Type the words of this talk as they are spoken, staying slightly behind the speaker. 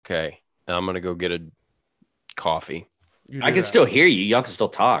Okay. I'm going to go get a coffee. I can still hear you. Y'all can still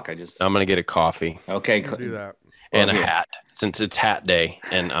talk. I'm going to get a coffee. Okay. You do that. And a hat, since it's hat day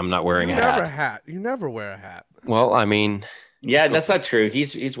and I'm not wearing a hat. You never wear a hat. Well, I mean. Yeah, that's not true.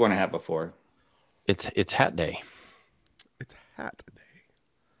 He's worn a hat before. It's hat day. It's hat day.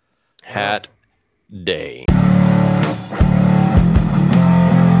 Hat day.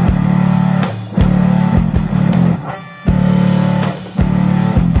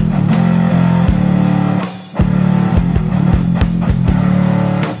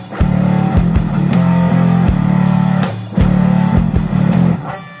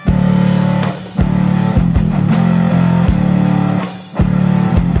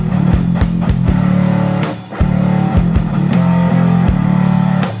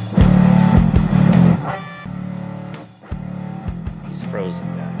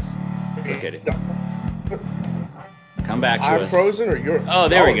 Come back to I'm us. frozen or you're... Oh,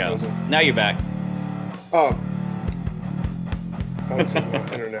 there we go. Frozen. Now you're back. Oh. This is my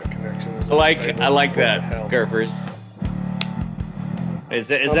internet connection. I like that, Gurfers. Is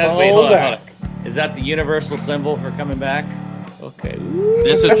that wait, hold on. Is that the universal symbol for coming back? Okay.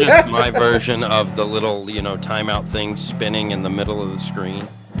 This is just my version of the little, timeout thing spinning in the middle of the screen.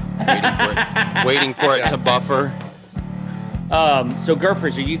 Waiting for it to buffer. So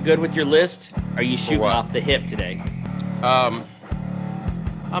Gurfers, are you good with your list? Are you shooting off the hip today? I'm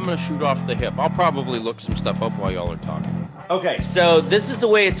gonna shoot off the hip. I'll probably look some stuff up while y'all are talking. Okay, so this is the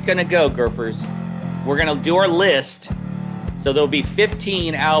way it's gonna go, Gurfers. We're gonna do our list. So there'll be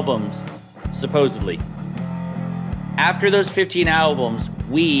 15 albums, supposedly. After those 15 albums,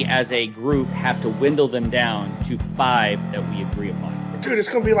 we as a group have to dwindle them down to 5 that we agree upon. Dude, it's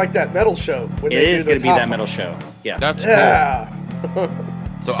gonna be like that metal show. It is gonna be that metal show. Yeah. That's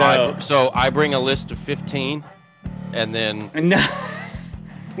cool. So I bring a list of 15, and then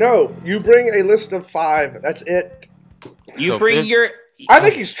no, you bring a list of 5. That's it. You bring your. I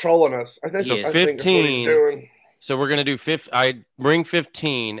think he's trolling us. I think 15. that's what he's doing. So we're gonna do I bring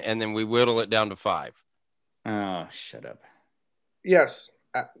 15, and then we whittle it down to 5. Oh, shut up. Yes.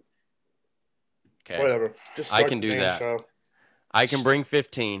 Okay. Whatever. I can do that. Show. I can bring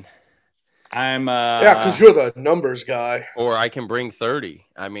 15. I'm yeah, because you're the numbers guy. Or I can bring 30.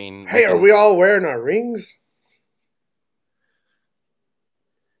 I mean, hey, are we all wearing our rings?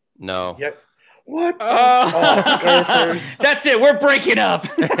 No. Yep. What? Oh, that's it. We're breaking up.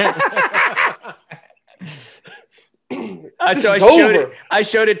 I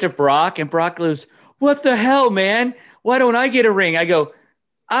showed it to Brock, and Brock goes, "What the hell, man? Why don't I get a ring?" I go,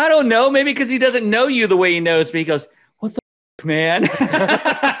 "I don't know. Maybe because he doesn't know you the way he knows me." He goes, "What the f-, man?"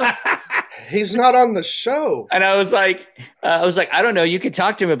 He's not on the show. And I was like, I don't know. You could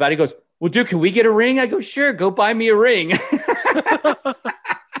talk to him about it. He goes, "Well, dude, can we get a ring?" I go, "Sure. Go buy me a ring."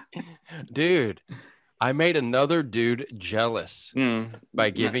 Dude, I made another dude jealous by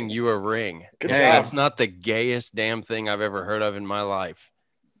giving you a ring. That's not the gayest damn thing I've ever heard of in my life.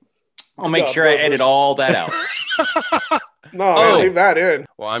 I'll make sure I edit all that out. No, leave that in.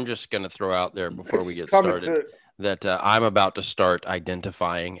 Well, I'm just going to throw out there before we get started that I'm about to start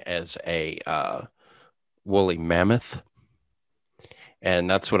identifying as a woolly mammoth. And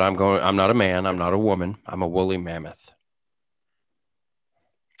that's what I'm going. I'm not a man. I'm not a woman. I'm a woolly mammoth.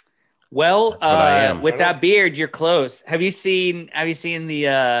 Well, with that beard, you're close. Have you seen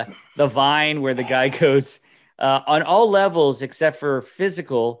the Vine where the guy goes on all levels except for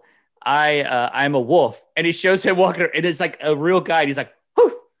physical? I'm a wolf, and he shows him walking. And it's like a real guy. And he's like,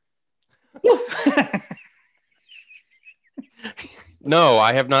 whoo, woof. No,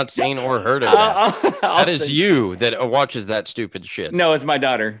 I have not seen or heard of that. That is you that watches that stupid shit. No, it's my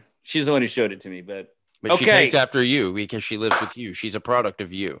daughter. She's the one who showed it to me. But she takes after you because she lives with you. She's a product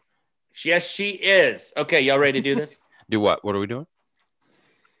of you. Yes, she is. Okay, y'all ready to do this? Do what? What are we doing?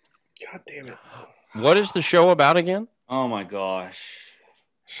 God damn it! What is the show about again? Oh my gosh!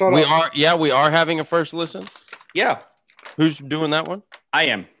 We are having a first listen. Yeah. Who's doing that one? I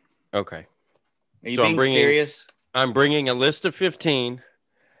am. Okay. Are you being serious? I'm bringing a list of 15,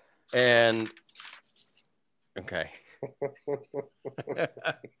 and okay.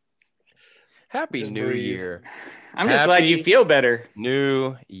 Happy New Year. I'm just glad you feel better.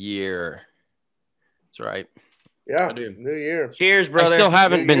 New Year. That's right. Yeah, I do. New Year. Cheers, brother. I still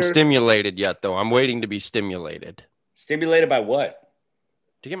haven't been stimulated yet, though. I'm waiting to be stimulated. Stimulated by what?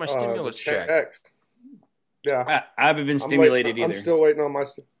 To get my stimulus check. Yeah. I haven't been stimulated either. I'm still waiting on my...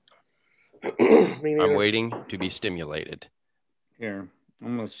 I'm waiting to be stimulated. Here,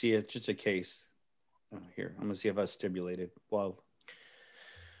 I'm going to see it. Just a case. Here, I'm going to see if I was stimulated. Well...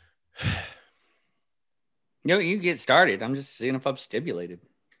 You get started. I'm just seeing if I'm stimulated.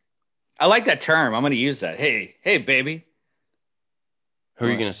 I like that term. I'm going to use that. Hey, baby. Who are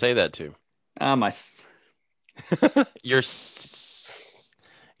you going to say that to? My your sister.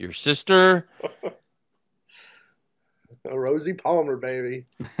 Rosie Palmer, baby.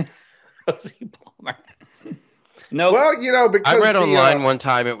 Rosie Palmer. No. Well, because I read online one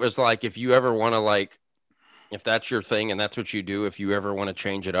time, it was like, if you ever want to if that's your thing and that's what you do, if you ever want to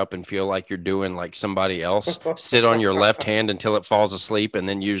change it up and feel like you're doing like somebody else, sit on your left hand until it falls asleep and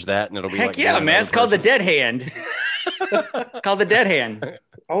then use that and it'll be Heck yeah, man. It's called the dead hand. Called the dead hand.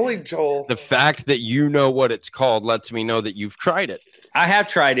 Only Joel. The fact that you know what it's called lets me know that you've tried it. I have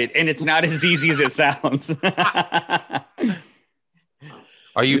tried it, and it's not as easy as it sounds.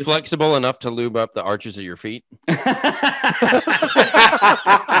 Are you flexible enough to lube up the arches of your feet?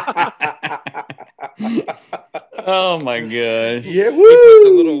 Oh my gosh. Yeah, woo! He puts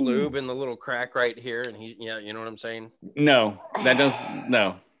a little lube in the little crack right here, and you know what I'm saying? No.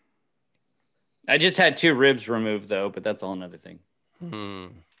 I just had 2 ribs removed though, but that's all another thing.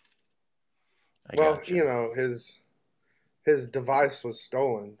 Well, his device was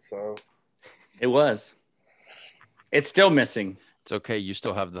stolen, so it was. It's still missing. It's okay. You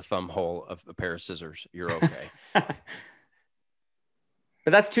still have the thumb hole of a pair of scissors. You're okay. But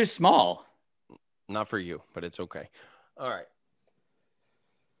that's too small. Not for you, but it's okay. All right.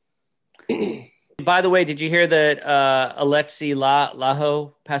 By the way, did you hear that Alexi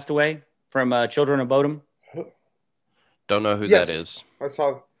Laho passed away from Children of Bodom? Don't know who that is. I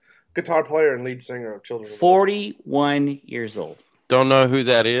saw guitar player and lead singer of Children of Bodom. 41 years old. Don't know who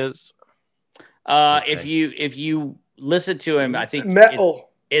that is. Okay. If you listen to him, I think metal.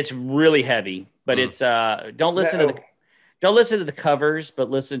 It's really heavy, but it's don't listen to the covers, but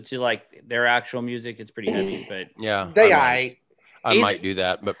listen to like their actual music. It's pretty heavy, but yeah, I might do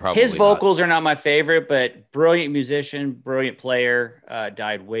that, but probably his vocals are not my favorite. But brilliant musician, brilliant player,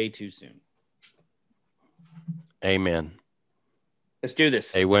 died way too soon. Amen. Let's do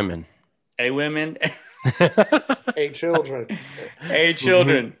this. Hey, women. Hey, women. Hey, children. Hey,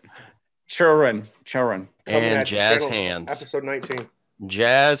 children. Children. And jazz hands. Episode 19.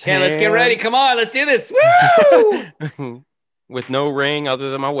 Jazz hands. Let's get ready. Come on, let's do this. Woo! With no ring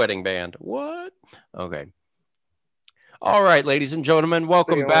other than my wedding band. What? Okay. All right, ladies and gentlemen,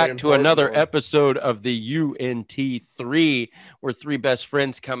 welcome back to another episode of the UNT3. We're 3 best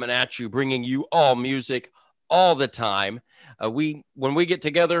friends coming at you, bringing you all music all the time. When we get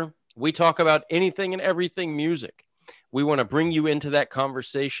together, we talk about anything and everything music. We want to bring you into that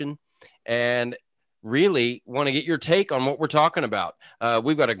conversation and really want to get your take on what we're talking about.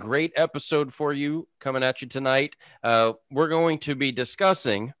 We've got a great episode for you coming at you tonight. We're going to be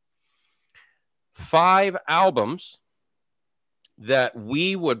discussing 5 albums that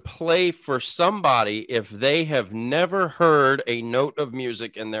we would play for somebody if they have never heard a note of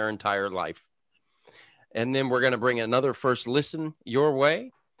music in their entire life. And then we're going to bring another first listen your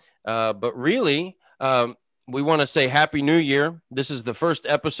way. But really, we want to say Happy New Year. This is the first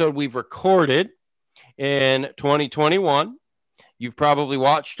episode we've recorded in 2021. You've probably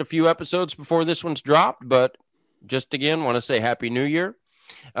watched a few episodes before this one's dropped, but just again, want to say Happy New Year.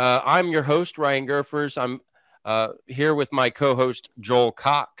 I'm your host, Ryan Gerfers. I'm here with my co-host, Joel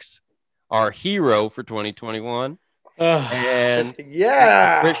Cox, our hero for 2021. And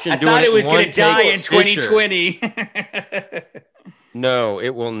yeah, Christian, I thought it was going to die in 2020. No,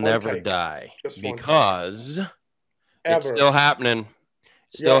 it will never die because it's still happening.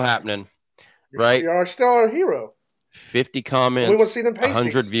 Happening. Right? You're still our hero. 50 comments, we want to see them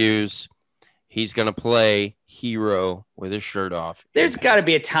 100 views. He's going to play hero with his shirt off. There's got to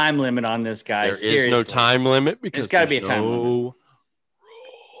be a time limit on this guy. There is no time limit because there's got to be a time limit.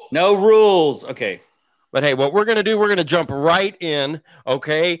 No rules. Okay. But hey, what we're going to do, we're going to jump right in,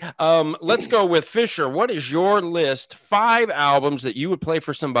 okay? Let's go with Fisher. What is your list? 5 albums that you would play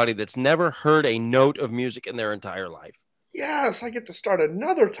for somebody that's never heard a note of music in their entire life. Yes, I get to start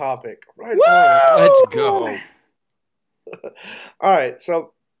another topic. Right. Let's go. All right,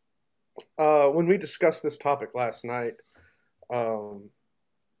 so when we discussed this topic last night, I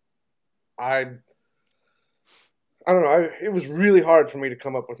don't know. It was really hard for me to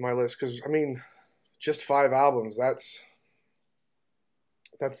come up with my list because, I mean, just 5 albums. That's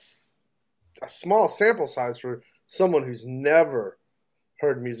a small sample size for someone who's never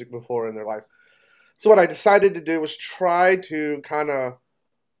heard music before in their life. So what I decided to do was try to kind of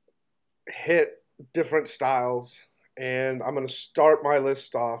hit different styles. And I'm going to start my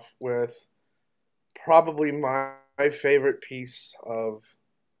list off with probably my favorite piece of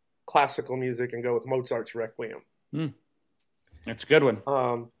classical music and go with Mozart's Requiem. That's a good one.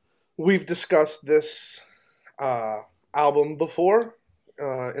 We've discussed this album before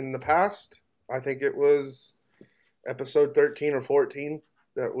in the past. I think it was episode 13 or 14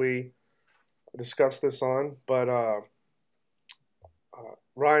 that we discussed this on. But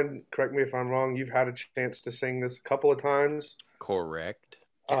Ryan, correct me if I'm wrong. You've had a chance to sing this a couple of times. Correct.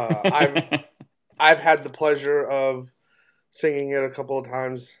 I've had the pleasure of singing it a couple of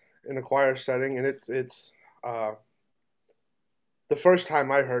times in a choir setting, and it's the first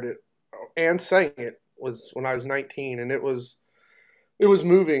time I heard it and sang it was when I was 19, and it was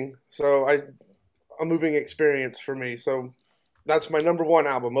moving. So a moving experience for me. So that's my number one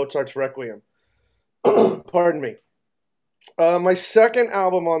album, Mozart's Requiem. Pardon me. My second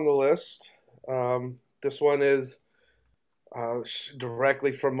album on the list. This one is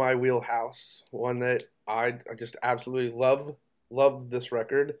directly from my wheelhouse. One that I just absolutely love this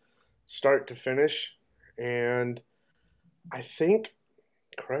record, start to finish, and I think,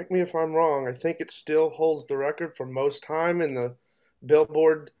 correct me if I'm wrong, I think it still holds the record for most time in the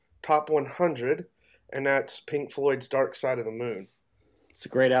Billboard Top 100, and that's Pink Floyd's Dark Side of the Moon. It's a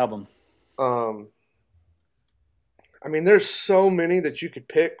great album. I mean, there's so many that you could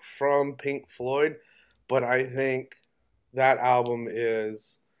pick from Pink Floyd, but I think that album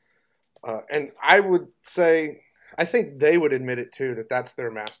is, and I would say, I think they would admit it too, that that's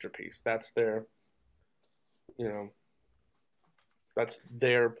their masterpiece. That's their, that's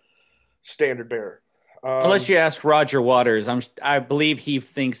their standard bearer. Unless you ask Roger Waters, I believe he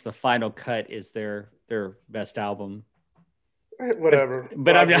thinks The Final Cut is their best album. Whatever.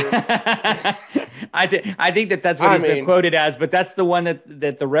 But I think that's what he's been quoted as. But that's the one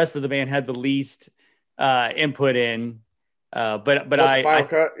that the rest of the band had the least input in. But the Final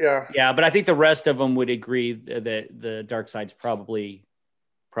Cut, yeah. But I think the rest of them would agree that the Dark Side's probably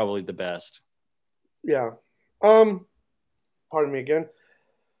the best. Yeah. Pardon me again.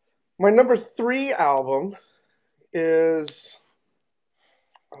 My number 3 album is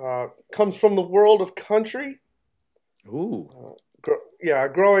comes from the world of country. Ooh.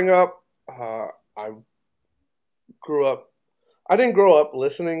 Growing up, I didn't grow up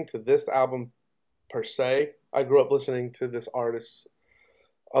listening to this album per se. I grew up listening to this artist's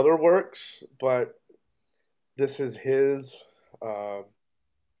other works, but this is his.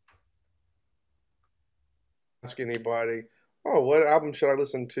 Ask anybody, what album should I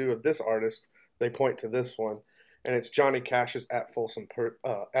listen to of this artist? They point to this one, and it's Johnny Cash's At Folsom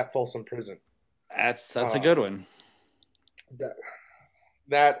Prison. That's a good one.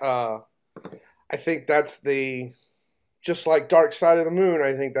 I think that's just like Dark Side of the Moon,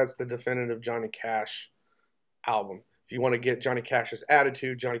 I think that's the definitive Johnny Cash album. If you want to get Johnny Cash's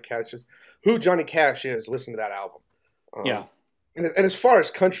attitude, who Johnny Cash is, listen to that album. Yeah. And as far as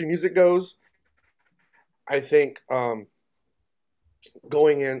country music goes, I think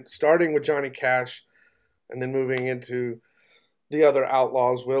starting with Johnny Cash and then moving into the other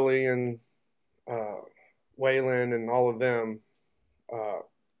outlaws, Willie and Waylon and all of them,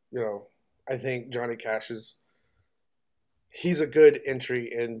 I think Johnny Cash he's a good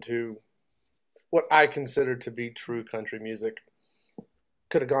entry into what I consider to be true country music.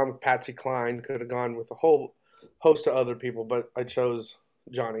 Could have gone with Patsy Cline, could have gone with a whole host of other people, but I chose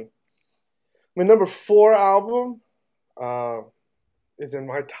Johnny. My number 4 album is in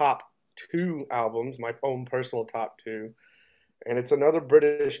my top 2 albums, my own personal top 2, and it's another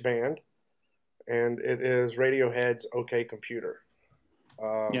British band, and it is Radiohead's OK Computer.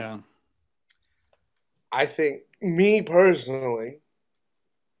 I think, me personally,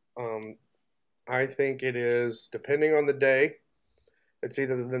 I think it is, depending on the day, it's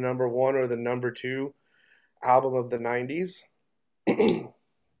either the number 1 or the number 2 album of the 90s.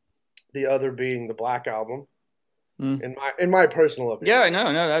 The other being the Black Album, in my personal opinion. Yeah,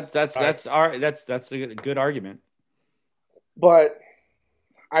 no, that's a good argument. But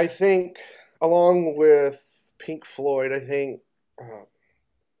I think, along with Pink Floyd, I think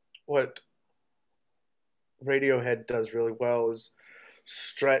what Radiohead does really well is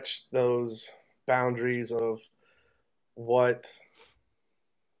stretch those boundaries of what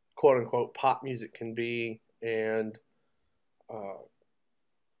quote unquote pop music can be, and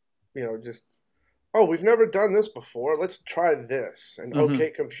we've never done this before, let's try this. And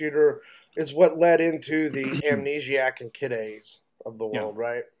OK Computer is what led into the Amnesiac and Kid A's of the world,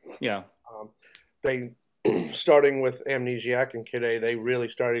 right? Yeah. They starting with Amnesiac and Kid A, they really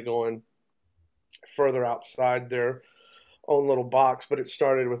started going further outside their own little box, but it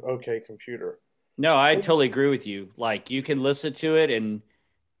started with OK Computer. No, I totally agree with you. Like, you can listen to it and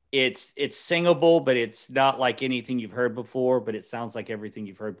it's singable, but it's not like anything you've heard before, but it sounds like everything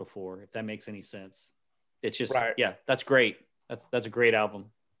you've heard before, if that makes any sense. It's just, right. Yeah, that's great. That's a great album.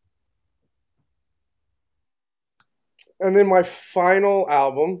 And then my final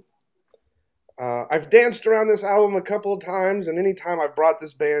album, I've danced around this album a couple of times, and anytime I've brought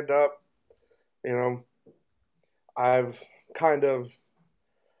this band up, you know, I've kind of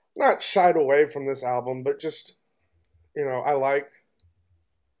not shied away from this album, but just, you know, I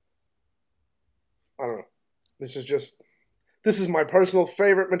don't know. This is my personal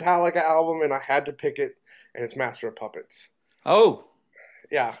favorite Metallica album, and I had to pick it, and it's Master of Puppets. Oh.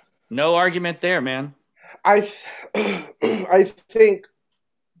 Yeah. No argument there, man. I think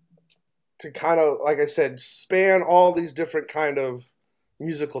to kind of, like I said, span all these different kind of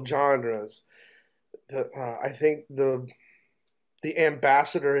musical genres, I think the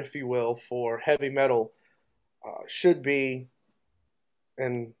ambassador, if you will, for heavy metal should be,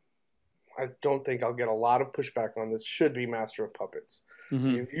 and I don't think I'll get a lot of pushback on this, should be Master of Puppets.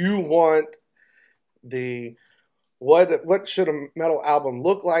 Mm-hmm. If you want what should a metal album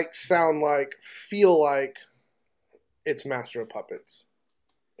look like, sound like, feel like, it's Master of Puppets.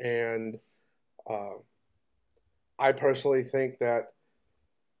 And I personally think that,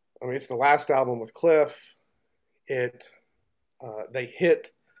 I mean, it's the last album with Cliff. They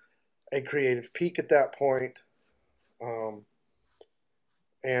hit a creative peak at that point.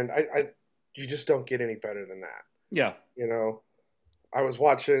 And you just don't get any better than that. Yeah. You know, I was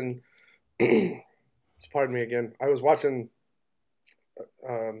watching, pardon me again, I was watching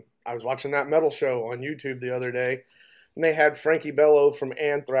that metal show on YouTube the other day, and they had Frankie Bello from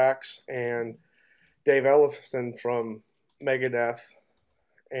Anthrax and Dave Ellefson from Megadeth.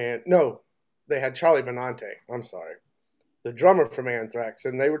 And no, they had Charlie Benante, I'm sorry, the drummer from Anthrax.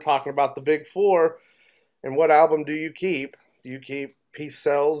 And they were talking about the big four and what album do you keep? Do you keep Peace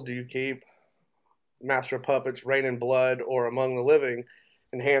Sells? Do you keep Master of Puppets, Rain and Blood, or Among the Living?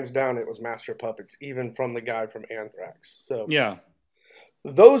 And hands down, it was Master of Puppets, even from the guy from Anthrax. So yeah,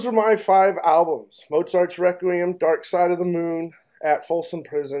 those are my 5 albums: Mozart's Requiem, Dark Side of the Moon, At Folsom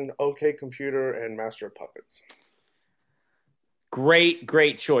Prison, OK Computer, and Master of Puppets.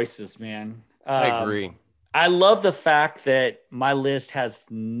 Great choices, man. I agree. I love the fact that my list has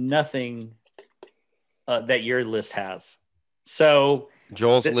nothing that your list has. So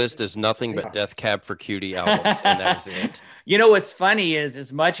Joel's list is nothing but Death Cab for Cutie albums, and that's it. You know what's funny is,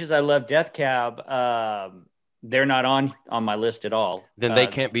 as much as I love Death Cab, they're not on my list at all. Then they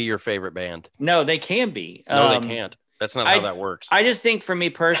can't be your favorite band. No, they can be. No, they can't. That's not how that works. I just think, for me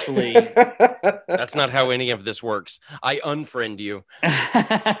personally, that's not how any of this works. I unfriend you.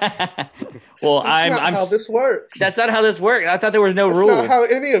 Well, that's not how this works. That's not how this works. I thought there was no rules. That's not how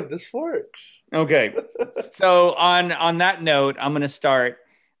any of this works. Okay. So on that note, I'm going to start.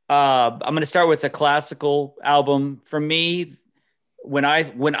 I'm going to start with a classical album. For me, when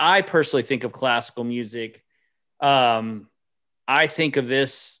I personally think of classical music, I think of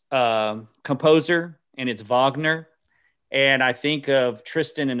this composer, and it's Wagner. And I think of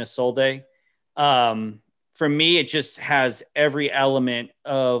Tristan and Isolde. For me, it just has every element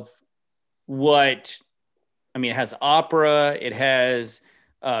of it has opera, it has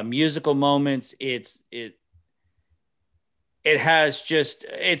musical moments. It has just,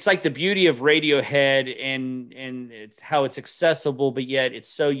 it's like the beauty of Radiohead, and it's how it's accessible, but yet it's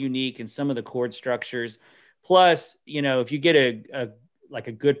so unique in some of the chord structures. Plus, if you get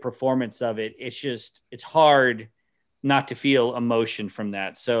a good performance of it, it's hard not to feel emotion from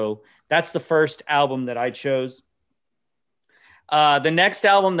that. So that's the first album that I chose. The next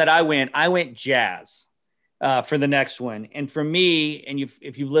album that I went jazz for the next one. And for me, and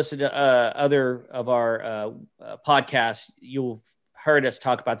if you've listened to other of our podcasts, you'll heard us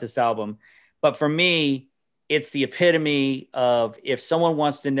talk about this album. But for me, it's the epitome of, if someone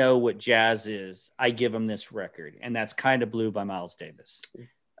wants to know what jazz is, I give them this record. And that's Kinda Blue by Miles Davis.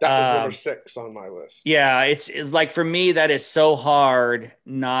 That was number 6 on my list. Yeah, it's like, for me, that is so hard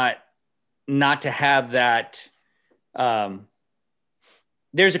not to have that.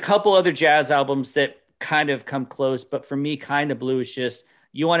 There's a couple other jazz albums that kind of come close, but for me, Kinda Blue is just,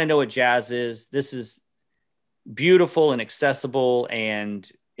 you want to know what jazz is. This is beautiful and accessible, and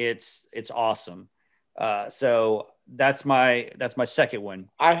it's awesome. So that's my second one.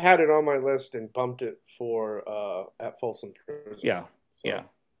 I had it on my list and bumped it for At Folsom Prison. Yeah.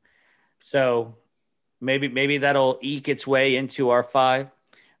 So maybe that'll eke its way into our 5.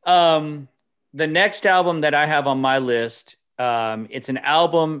 The next album that I have on my list, it's an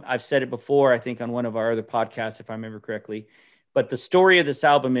album, I've said it before, I think on one of our other podcasts, if I remember correctly, but the story of this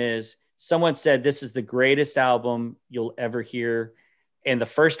album is, someone said this is the greatest album you'll ever hear. And the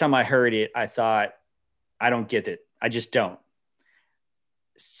first time I heard it, I thought, I don't get it. I just don't.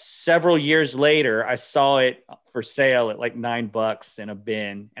 several years later, I saw it for sale at like $9 in a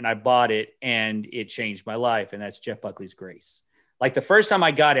bin, and I bought it, and it changed my life. And that's Jeff Buckley's Grace. Like the first time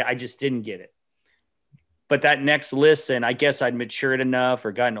I got it, I just didn't get it. But that next listen, I guess I'd matured enough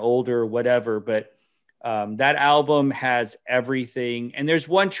or gotten older or whatever. But that album has everything. And there's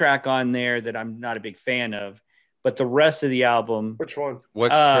one track on there that I'm not a big fan of, but the rest of the album. Which one? What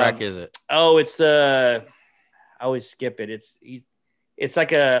track is it? Oh, it's I always skip it. It's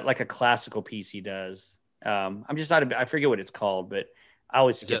like a classical piece he does. I'm just not I forget what it's called, but I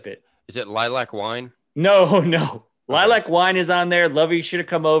always skip it. Is it Lilac Wine? No. Lilac Wine is on there. Love You Should Have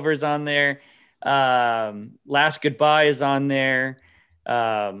Come Over is on there. Last Goodbye is on there.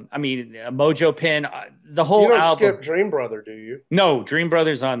 Mojo Pen, the whole album. You don't skip Dream Brother, do you? No, Dream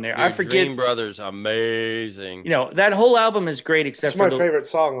Brother's on there. Dude, I forget. Dream Brother's amazing. That whole album is great, except for my favorite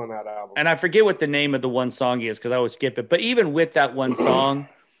song on that album. And I forget what the name of the one song is because I always skip it. But even with that one song,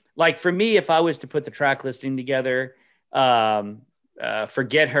 like for me, if I was to put the track listing together,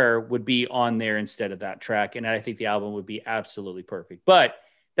 Forget Her would be on there instead of that track. And I think the album would be absolutely perfect. But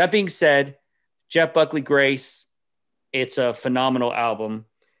that being said, Jeff Buckley, Grace, it's a phenomenal album.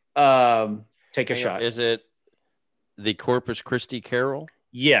 Take a shot. Is it the Corpus Christi Carol?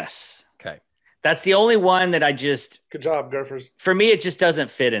 Yes. Okay. That's the only one that I just... Good job, Gophers. For me, it just doesn't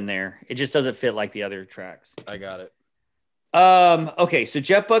fit in there. It just doesn't fit like the other tracks. I got it. Okay, so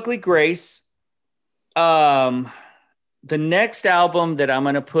Jeff Buckley, Grace. The next album that I'm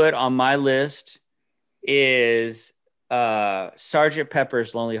going to put on my list is Sgt.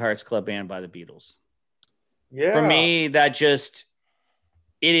 Pepper's Lonely Hearts Club Band by the Beatles. Yeah. For me, that just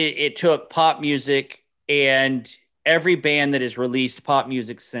it took pop music, and every band that has released pop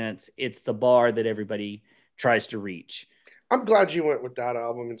music since, it's the bar that everybody tries to reach. I'm glad you went with that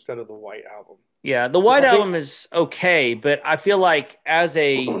album instead of the White Album. Yeah, the White Album is okay, but I feel like as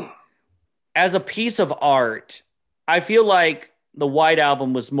a piece of art, I feel like the White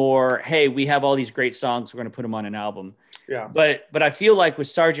Album was more, hey, we have all these great songs, we're going to put them on an album. Yeah. But I feel like with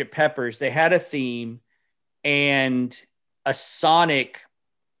Sgt. Pepper's, they had a theme and a sonic,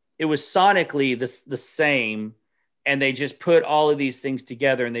 it was sonically the same, and they just put all of these things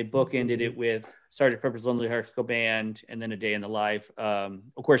together, and they bookended it with Sgt. Pepper's Lonely Hearts Club Band and then A Day in the Life. Of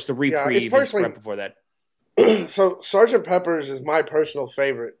course, the reprieve is right before that. So Sgt. Pepper's is my personal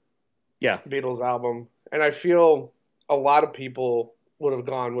favorite Beatles album, and I feel a lot of people would have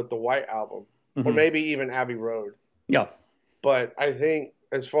gone with the White Album, or maybe even Abbey Road. Yeah. But I think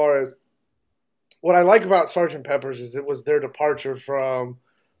as far as what I like about Sgt. Pepper's is it was their departure from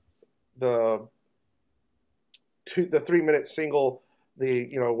the 3-minute single,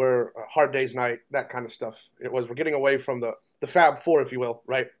 where a Hard Day's Night, that kind of stuff. We're getting away from the Fab Four, if you will,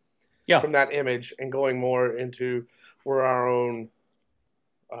 right? Yeah. From that image and going more into we're our own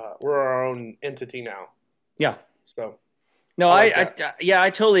entity now. Yeah. So. No, I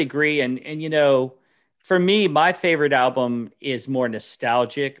totally agree. And for me, my favorite album is more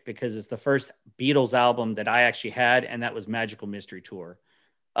nostalgic because it's the first Beatles album that I actually had, and that was Magical Mystery Tour.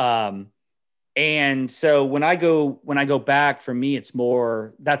 And so when I go back, for me, that's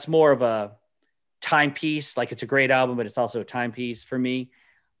more of a timepiece. Like, it's a great album, but it's also a timepiece for me.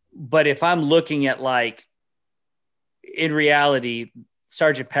 But if I'm looking at, like, in reality,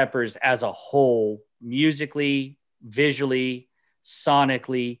 Sgt. Pepper's as a whole, musically, visually,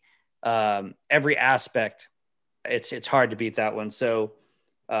 sonically, every aspect, it's hard to beat that one. So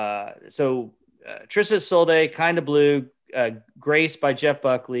Tristan Solde, Kind of Blue, Grace by Jeff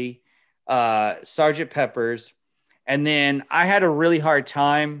Buckley, Sgt. Pepper's. And then I had a really hard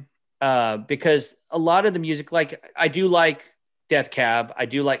time because a lot of the music, like, I do like Death Cab, I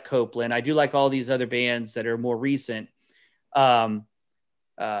do like Copeland, I do like all these other bands that are more recent. And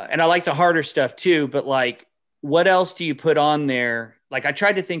I like the harder stuff too, but like, what else do you put on there? Like, I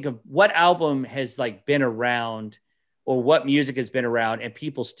tried to think of what album has like been around, or what music has been around and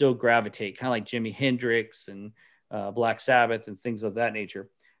people still gravitate, kind of like Jimi Hendrix and Black Sabbath and things of that nature.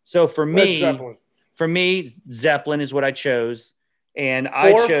 So for me, Zeppelin is what I chose. And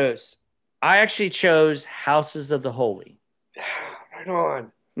I actually chose Houses of the Holy. Right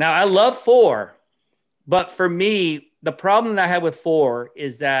on. Now, I love 4, but for me, the problem that I had with 4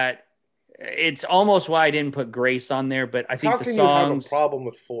 is that it's almost why I didn't put Grace on there, but I think the songs... How can you have a problem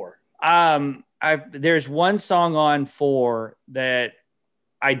with 4? There's one song on 4 that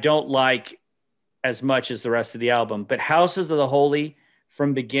I don't like as much as the rest of the album, but Houses of the Holy,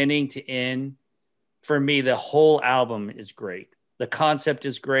 from beginning to end, for me, the whole album is great. The concept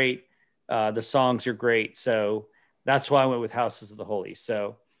is great. The songs are great. So that's why I went with Houses of the Holy.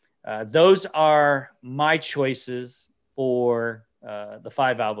 So those are my choices for the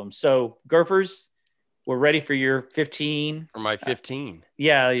 5 albums. So Gurfers, we're ready for your 15. For my 15.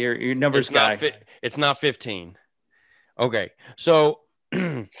 Yeah, your numbers guy. It's not 15. Okay, so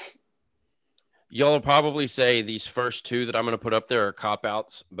y'all will probably say these first 2 that I'm going to put up there are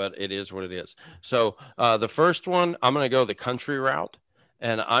cop-outs, but it is what it is. So the first one, I'm going to go the country route,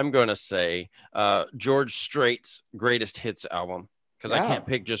 and I'm going to say George Strait's Greatest Hits album, because I can't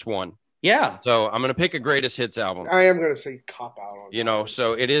pick just one. Yeah. So I'm going to pick a Greatest Hits album. I am going to say cop-out.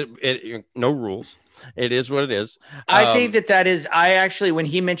 So it no rules. It is what it is. I think that is, I actually, when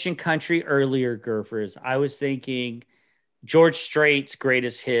he mentioned country earlier, Gurfers, I was thinking George Strait's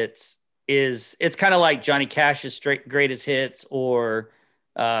Greatest Hits it's kind of like Johnny Cash's Greatest Hits or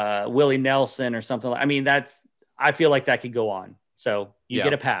Willie Nelson or something. I mean, I feel like that could go on. So you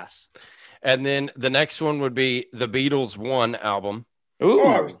get a pass. And then the next one would be the Beatles 1 album. Ooh. Oh,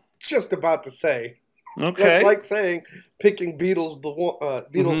 I was just about to say. Okay. That's like saying picking Beatles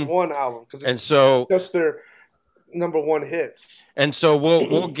 1 album, because it's just their number 1 hits. And so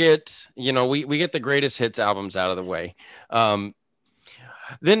we'll get, we get the Greatest Hits albums out of the way.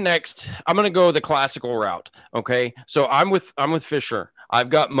 Then next, I'm going to go the classical route. Okay. So I'm with Fisher. I've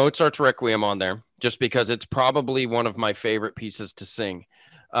got Mozart's Requiem on there just because it's probably one of my favorite pieces to sing.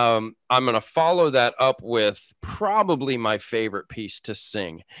 I'm going to follow that up with probably my favorite piece to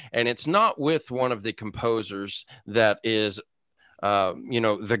sing. And it's not with one of the composers that is,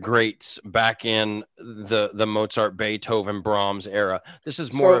 the greats back in the Mozart, Beethoven, Brahms era. This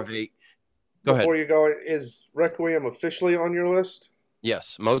is more of a... Go ahead. Before you go, is Requiem officially on your list?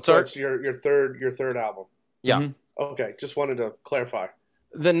 Yes, Mozart. So it's your third album. Yeah. Mm-hmm. Okay, just wanted to clarify.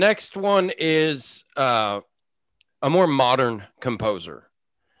 The next one is a more modern composer.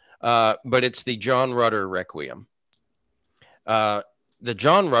 But it's the John Rutter Requiem. The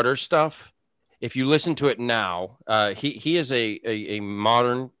John Rutter stuff, if you listen to it now, he is a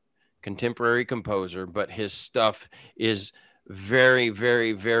modern contemporary composer, but his stuff is very,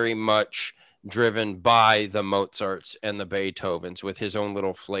 very, very much driven by the Mozarts and the Beethovens with his own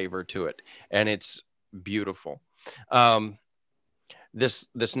little flavor to it. And it's beautiful. This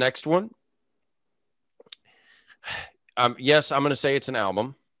next one, yes, I'm going to say it's an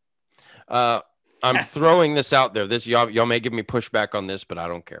album. I'm throwing this out there. Y'all may give me pushback on this, but I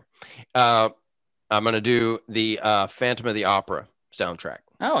don't care. I'm going to do the Phantom of the Opera soundtrack.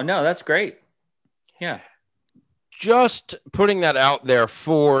 Oh, no, that's great. Yeah. Just putting that out there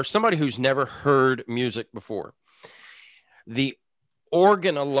for somebody who's never heard music before. The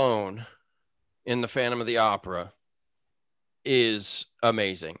organ alone in the Phantom of the Opera is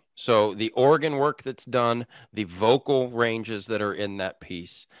amazing. So the organ work that's done, the vocal ranges that are in that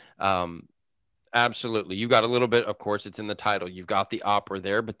piece, absolutely. You got a little bit, of course, it's in the title. You've got the opera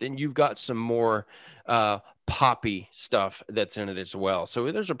there, but then you've got some more poppy stuff that's in it as well.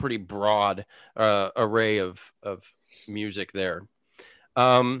 So there's a pretty broad array of music there.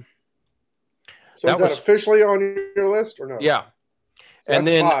 So is that officially on your list or no? Yeah. So and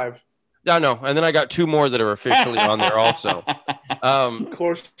then 5. No. And then I got 2 more that are officially on there also. Of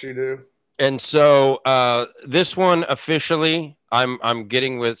course you do. And so this one officially I'm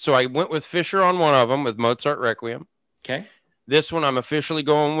getting with, so I went with Fisher on one of them with Mozart Requiem. Okay. This one I'm officially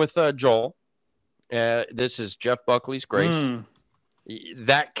going with Joel. This is Jeff Buckley's Grace.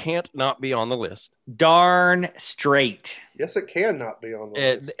 That can't not be on the list. Darn straight. Yes, it can not be on the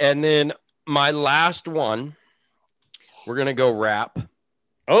list. And then my last one, we're going to go rap.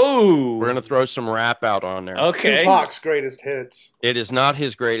 Oh, we're going to throw some rap out on there. Okay. Tupac's Greatest Hits. It is not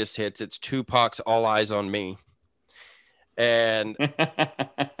his greatest hits. It's Tupac's All Eyes on Me. And,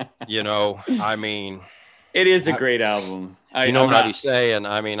 I mean, it is a great album. You know what he's saying?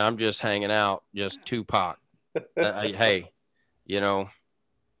 I mean, I'm just hanging out, just Tupac. Hey,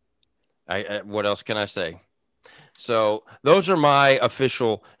 what else can I say? So those are my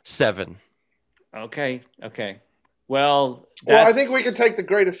official 7. Okay. Well, I think we can take the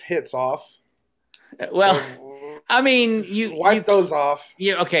greatest hits off. Well, I mean, you wipe those off.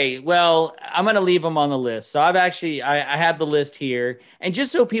 Yeah. Okay. Well, I'm going to leave them on the list. So I have the list here. And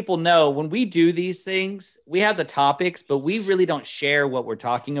just so people know, when we do these things, we have the topics, but we really don't share what we're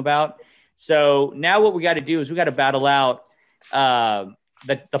talking about. So now what we got to do is we got to battle out the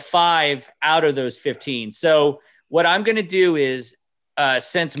 5 out of those 15. So what I'm going to do is,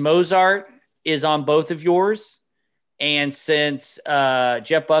 since Mozart is on both of yours, and since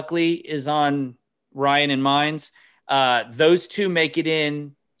Jeff Buckley is on Ryan and mine's, those 2 make it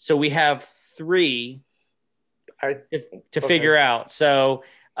in. So we have 3 to figure out. So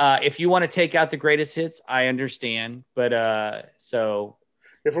if you want to take out the greatest hits, I understand. But so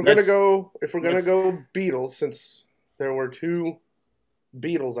if we're gonna go Beatles, since there were 2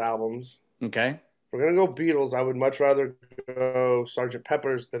 Beatles albums. Okay. If we're gonna go Beatles, I would much rather go Sgt.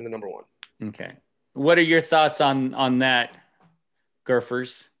 Pepper's than the number one. Okay. What are your thoughts on that,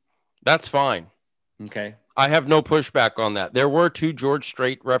 Gurfers? That's fine. Okay. I have no pushback on that. There were 2 George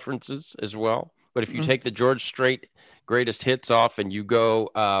Strait references as well, but if you take the George Strait greatest hits off and you go,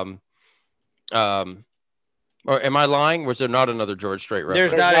 or am I lying? Was there not another George Strait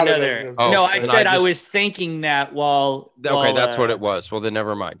reference? There's not another. No, I said I was thinking that while. Okay, that's what it was. Well, then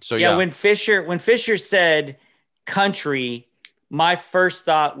never mind. So yeah, when Fisher said country, my first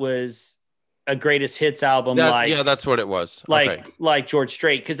thought was a greatest hits album. That's what it was. Like George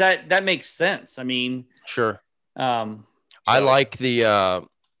Strait, because that makes sense. I mean, sure. I like the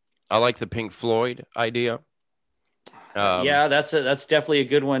Pink Floyd idea. Yeah, that's definitely a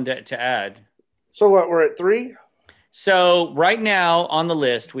good one to add. So what? We're at 3. So right now on the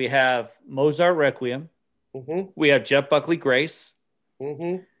list we have Mozart Requiem. Mm-hmm. We have Jeff Buckley Grace.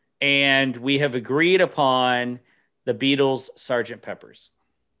 Mm-hmm. And we have agreed upon the Beatles Sgt. Pepper's.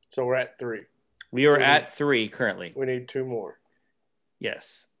 So we're at 3. We are at 3 currently. We need 2 more.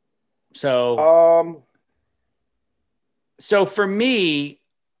 Yes. So So for me,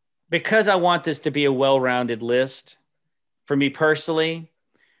 because I want this to be a well-rounded list, for me personally,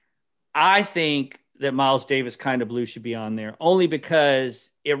 I think that Miles Davis Kind of Blue should be on there, only because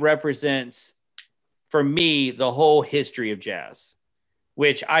it represents, for me, the whole history of jazz,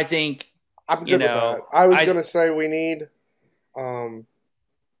 which I think I'm good with that. I was going to say we need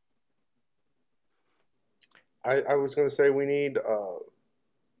I was going to say we need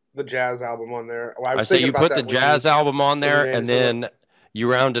the jazz album on there. I say you put the jazz album on there, and then you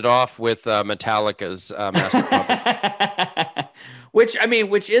round it off with Metallica's Master Puppets.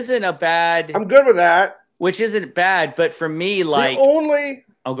 Which isn't a bad. I'm good with that. Which isn't bad, but for me, go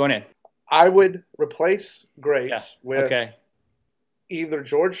ahead. I would replace Grace with either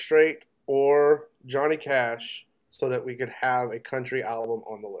George Strait or Johnny Cash, so that we could have a country album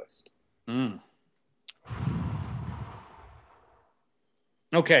on the list.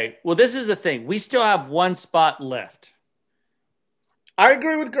 Okay. Well, this is the thing. We still have 1 spot left. I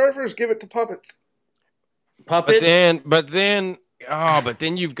agree with Gurfers. Give it to Puppets. Puppets. But then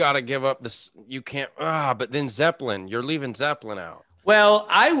you've got to give up this. You can't. But then Zeppelin. You're leaving Zeppelin out. Well,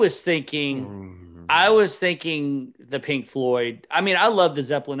 I was thinking the Pink Floyd. I mean, I love the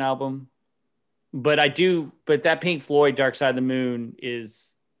Zeppelin album, but that Pink Floyd Dark Side of the Moon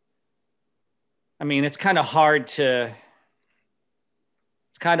is. I mean, it's kind of hard to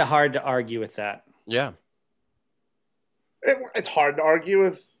argue with that. Yeah. It's hard to argue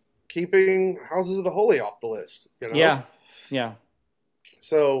with keeping Houses of the Holy off the list. You know? Yeah.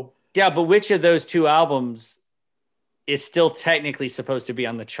 So. Yeah, but which of those 2 albums is still technically supposed to be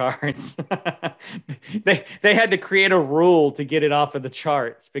on the charts? They had to create a rule to get it off of the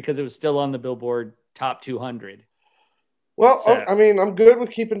charts because it was still on the Billboard Top 200. Well, I mean, I'm good with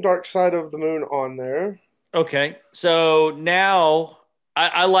keeping Dark Side of the Moon on there. Okay, so now.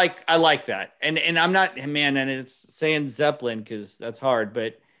 I like that, and I'm not, man, and it's saying Zeppelin because that's hard,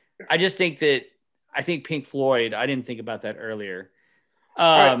 but I just think Pink Floyd. I didn't think about that earlier.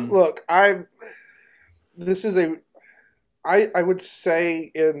 I would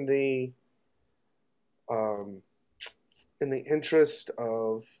say in the interest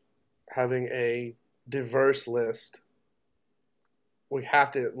of having a diverse list, we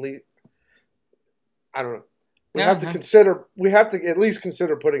have to at least. I don't know. We have to at least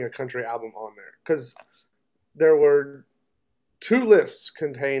consider putting a country album on there, because there were 2 lists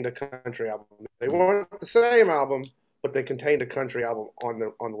contained a country album. They weren't the same album, but they contained a country album on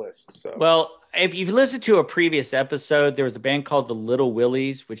the list. So, well, if you've listened to a previous episode, there was a band called the Little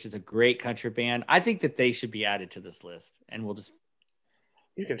Willies, which is a great country band. I think that they should be added to this list, and we'll just.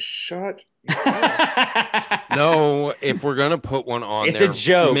 You can shut. No, if we're gonna put one on, it's a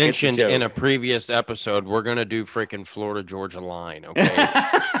joke. Mentioned in a previous episode, we're gonna do freaking Florida Georgia Line. Okay,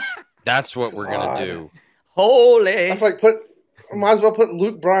 that's what we're gonna do. Holy, that's like might as well put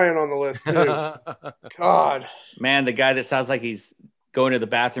Luke Bryan on the list too. God, man, the guy that sounds like he's going to the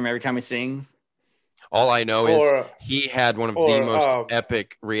bathroom every time he sings. All I know is he had one of the most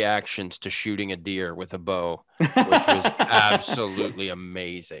epic reactions to shooting a deer with a bow, which was absolutely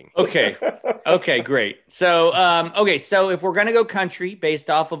amazing. Okay, great. So, so if we're going to go country based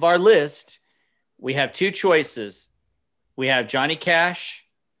off of our list, we have 2 choices. We have Johnny Cash,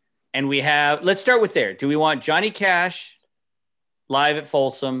 and let's start with there. Do we want Johnny Cash live at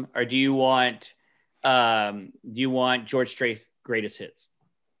Folsom, or do you want George Strait's greatest hits?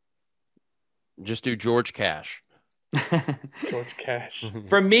 Just do George Cash. George Cash.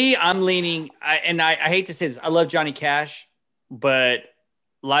 For me, I'm leaning, and I hate to say this, I love Johnny Cash, but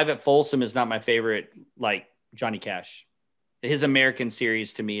Live at Folsom is not my favorite, like Johnny Cash. His American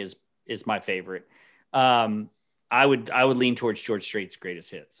series to me is my favorite. I would lean towards George Strait's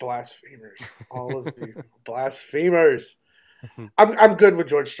greatest hits. Blasphemers, all of you, blasphemers. I'm good with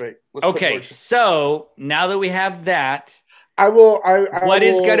George Strait. So now that we have that, what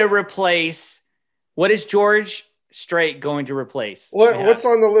is going to replace? What is George Strait going to replace? What's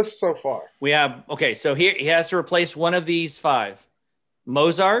on the list so far? We have So here he has to replace one of these 5: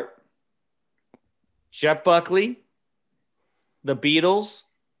 Mozart, Jeff Buckley, the Beatles,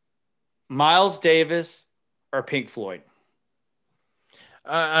 Miles Davis, or Pink Floyd.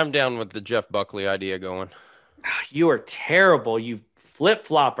 I'm down with the Jeff Buckley idea going. You are terrible. You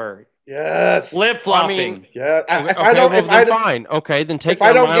flip-flopper. Yes. Flip-flopping. I mean, yeah. Fine. Okay, then take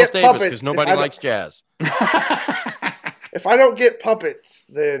down Miles Davis because nobody likes jazz. If I don't get puppets,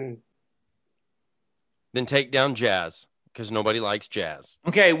 then take down jazz because nobody likes jazz.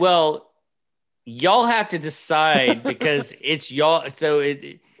 Okay, well, y'all have to decide because it's y'all.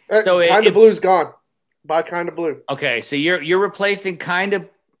 Kind of Blue's gone. Buy Kind of Blue. Okay, so you're replacing Kind of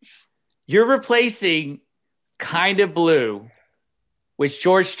Blue with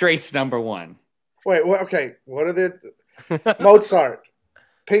George Strait's number 1. Wait, okay. What are the Mozart,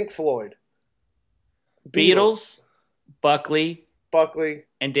 Pink Floyd, Beatles, Buckley,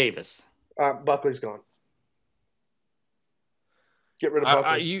 and Davis. Buckley's gone. Get rid of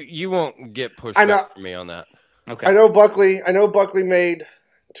Buckley. You won't get pushed back from me on that. Okay. I know Buckley made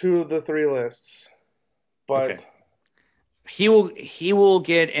 2 of the 3 lists, but he will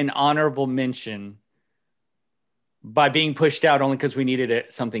get an honorable mention by being pushed out only because we needed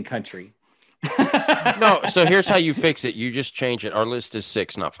something country. No, so here's how you fix it. You just change it. Our list is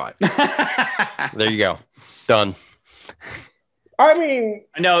 6, not 5. There you go. Done. I mean,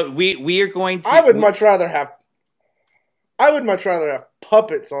 no, we are going to. I would much rather have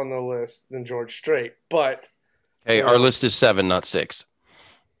puppets on the list than George Strait, but hey, our list is 7, not 6.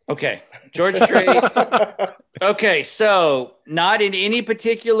 Okay, George Strait. Okay, so not in any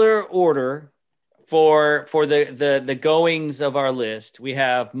particular order for the goings of our list. We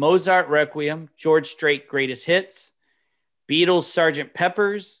have Mozart Requiem, George Strait Greatest Hits, Beatles Sgt.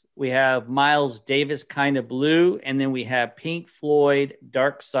 Pepper's, we have Miles Davis Kind of Blue, and then we have Pink Floyd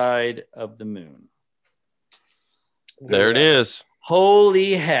Dark Side of the Moon. There it is.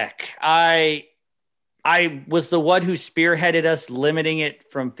 Holy heck. I was the one who spearheaded us limiting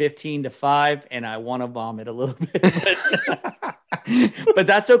it from 15 to 5, and I want to vomit a little bit. But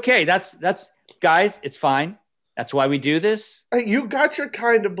that's okay. That's guys, it's fine. That's why we do this. Hey, you got your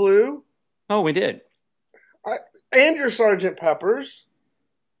Kind of Blue. Oh, we did. And your Sgt. Pepper's.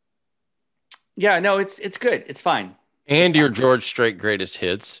 Yeah, no, it's good. It's fine. And your George Strait Greatest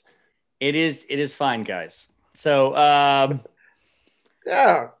Hits. It is fine, guys. So,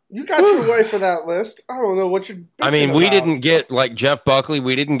 yeah, you got your way for that list. I don't know what you're. I mean, we didn't get like Jeff Buckley.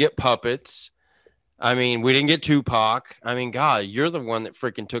 We didn't get puppets. I mean, we didn't get Tupac. I mean, God, you're the one that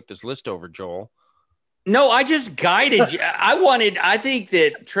freaking took this list over, Joel. No, I just guided you. I think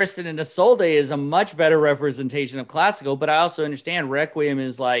that Tristan and Isolde is a much better representation of classical, but I also understand Requiem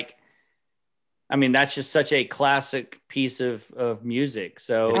is like, I mean, that's just such a classic piece of music.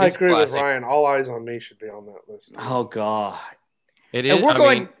 So I agree with Ryan. All Eyes on Me should be on that list. Oh God. It is.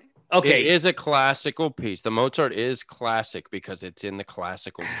 Okay. It is a classical piece. The Mozart is classic because it's in the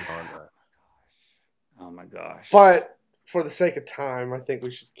classical genre. Oh my gosh. But for the sake of time, I think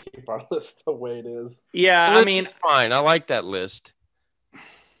we should keep our list the way it is. Yeah, I mean, fine. I like that list.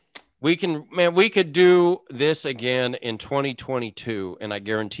 We could do this again in 2022, and I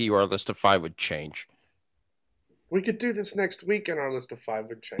guarantee you our list of 5 would change. We could do this next week, and our list of 5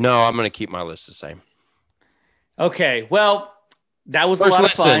 would change. No, I'm going to keep my list the same. Okay, well, that was a lot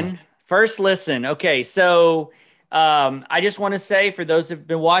of fun. First listen. Okay, so I just want to say for those who've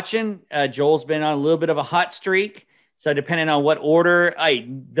been watching, Joel's been on a little bit of a hot streak. So depending on what order,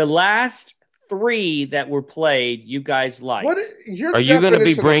 the last 3 that were played, you guys like. What are you going to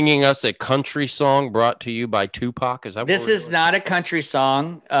be bringing us a country song brought to you by Tupac? Is that this is not a country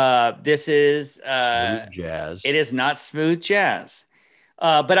song. This is smooth jazz. It is not smooth jazz.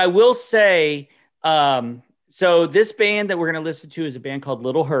 But I will say, so this band that we're going to listen to is a band called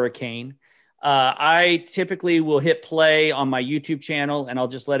Little Hurricane. I typically will hit play on my YouTube channel and I'll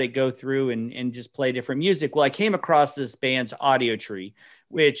just let it go through and just play different music. Well, I came across this band's Audio Tree,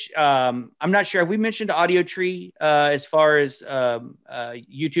 which I'm not sure. Have we mentioned Audio Tree as far as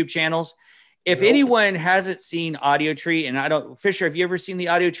YouTube channels? If anyone hasn't seen Audio Tree, and Fisher, have you ever seen the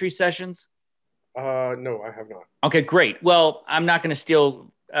Audio Tree sessions? No, I have not. Okay, great. Well, I'm not going to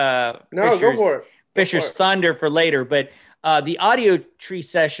steal go for it. Fisher's thunder for later, but The Audio Tree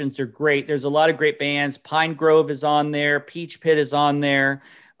sessions are great. There's a lot of great bands. Pine Grove is on there. Peach Pit is on there.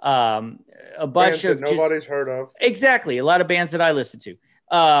 A bunch bands that nobody's heard of. Exactly. A lot of bands that I listen to.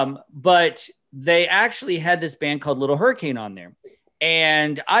 But they actually had this band called Little Hurricane on there.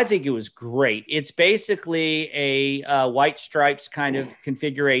 And I think it was great. It's basically a White Stripes kind of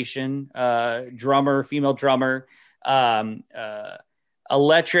configuration, drummer, female drummer,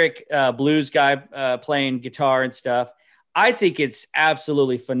 electric blues guy playing guitar and stuff. I think it's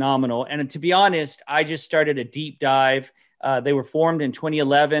absolutely phenomenal. And to be honest, I just started a deep dive. They were formed in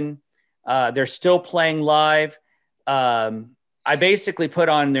 2011. They're still playing live. I basically put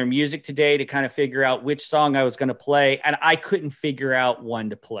on their music today to kind of figure out which song I was going to play, and I couldn't figure out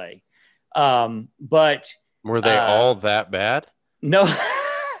one to play. But were they all that bad? No.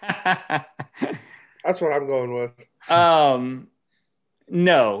 That's what I'm going with.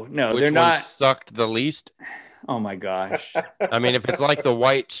 No, which they're not. Sucked the least? Oh my gosh. I mean, if it's like the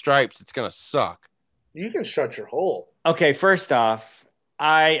White Stripes, it's going to suck. You can shut your hole. Okay, first off,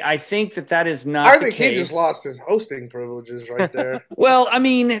 I think that is not. I think he just lost his hosting privileges right there. Well, I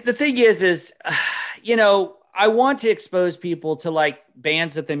mean, the thing is, I want to expose people to like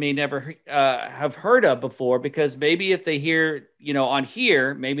bands that they may never have heard of before, because maybe if they hear, on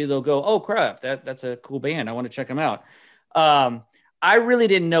here, maybe they'll go, oh crap, that's a cool band. I want to check them out. I really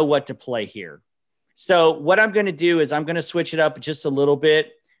didn't know what to play here. So what I'm going to do is I'm going to switch it up just a little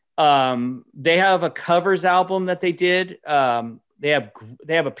bit. They have a covers album that they did. They have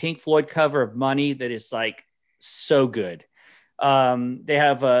a Pink Floyd cover of Money that is like so good. They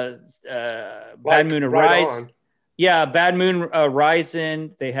have a Bad Moon Arise. Yeah, Bad Moon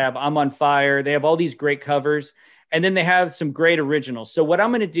Rising. They have I'm on Fire. They have all these great covers. And then they have some great originals. So what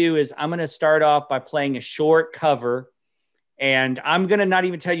I'm going to do is I'm going to start off by playing a short cover. And I'm going to not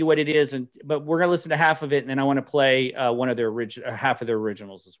even tell you what it is, but we're going to listen to half of it. And then I want to play half of their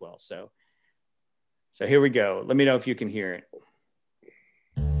originals as well. So here we go. Let me know if you can hear it.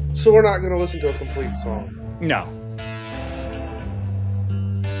 So we're not going to listen to a complete song? No.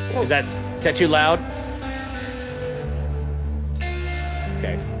 Is that too loud?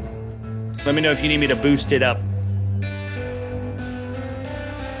 Okay. Let me know if you need me to boost it up.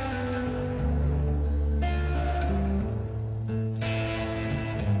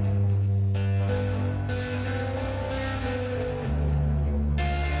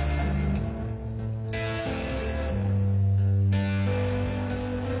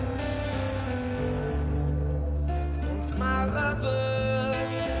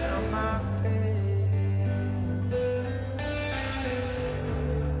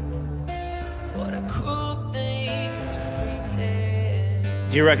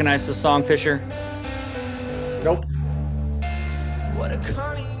 Do you recognize the song, Fisher? Nope. What a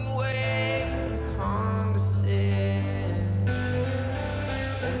cunning way to condescend.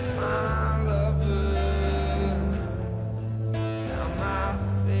 Once my lover, now my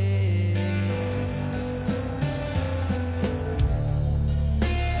fate.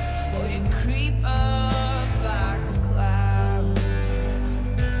 Oh, you creep up like a cloud,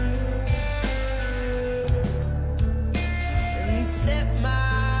 and you set my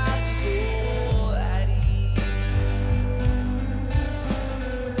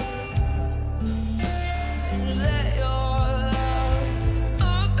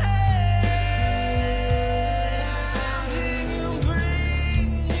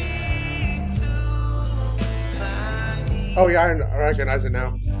Oh, yeah, I recognize it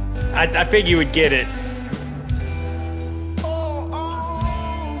now. I figured you would get it.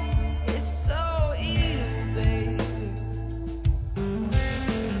 It's so evil, baby.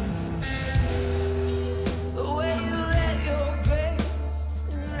 The way you let your grace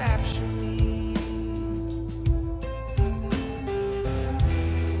enrapture me.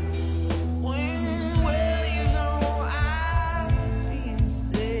 Well, you know I'd be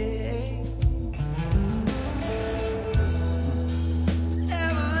insane.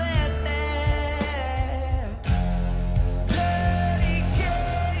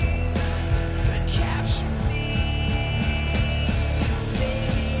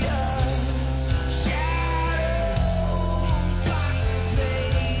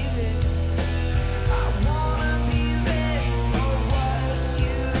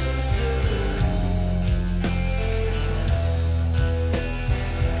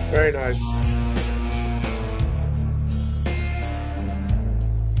 Very nice.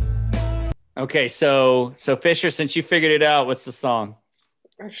 Okay, so Fisher, since you figured it out, what's the song?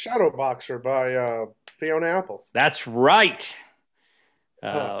 Shadow Boxer by Fiona Apple. That's right.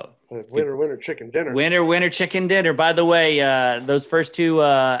 Winter Chicken Dinner. Winter Chicken Dinner. By the way, those first two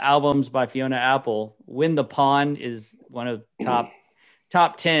albums by Fiona Apple, Win the Pawn is one of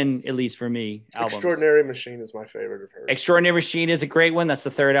top 10, at least for me, albums. Extraordinary Machine is my favorite of hers. Extraordinary Machine is a great one. That's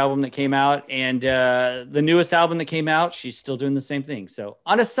the third album that came out. And the newest album that came out, she's still doing the same thing. So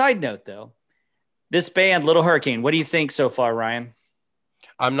on a side note, though, this band, Little Hurricane, what do you think so far, Ryan?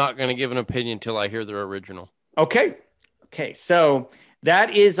 I'm not going to give an opinion until I hear their original. Okay. So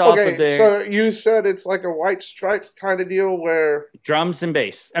that is off of their... So you said it's like a White Stripes kind of deal where... Drums and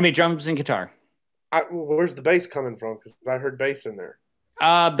guitar. Where's the bass coming from? Because I heard bass in there.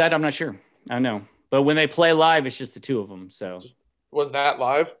 That I'm not sure. I don't know. But when they play live, it's just the two of them. So was that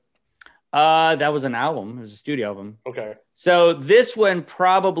live? That was an album. It was a studio album. Okay. So this one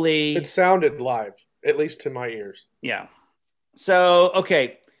probably... It sounded live, at least to my ears. Yeah. So,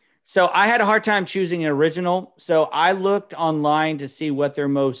 okay. So I had a hard time choosing an original. So I looked online to see what their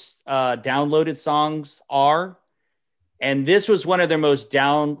most downloaded songs are. And this was one of their most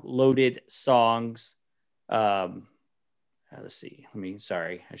downloaded songs. Let's see.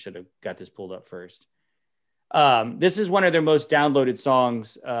 Sorry, I should have got this pulled up first. This is one of their most downloaded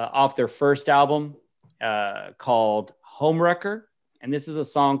songs off their first album called Homewrecker. And this is a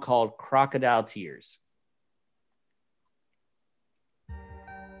song called Crocodile Tears.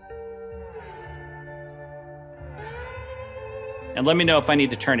 And let me know if I need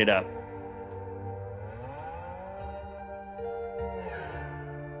to turn it up.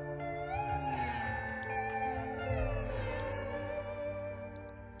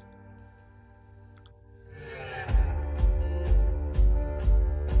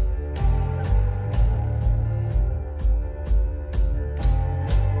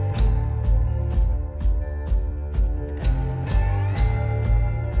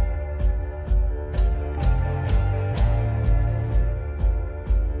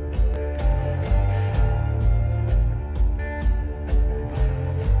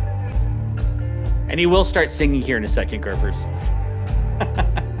 And he will start singing here in a second, Gurpers.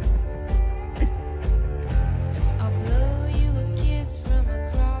 I'll blow you a kiss from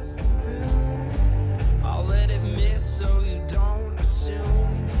across the room. I'll let it miss so you don't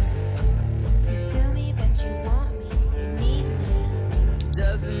assume. Please tell me that you want me, you need me.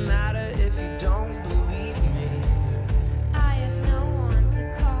 Doesn't matter if you don't believe me. I have no one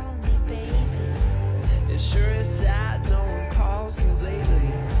to call me baby. It sure is sad no one calls you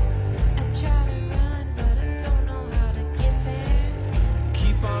lately. I try to run, but I don't know how to get there.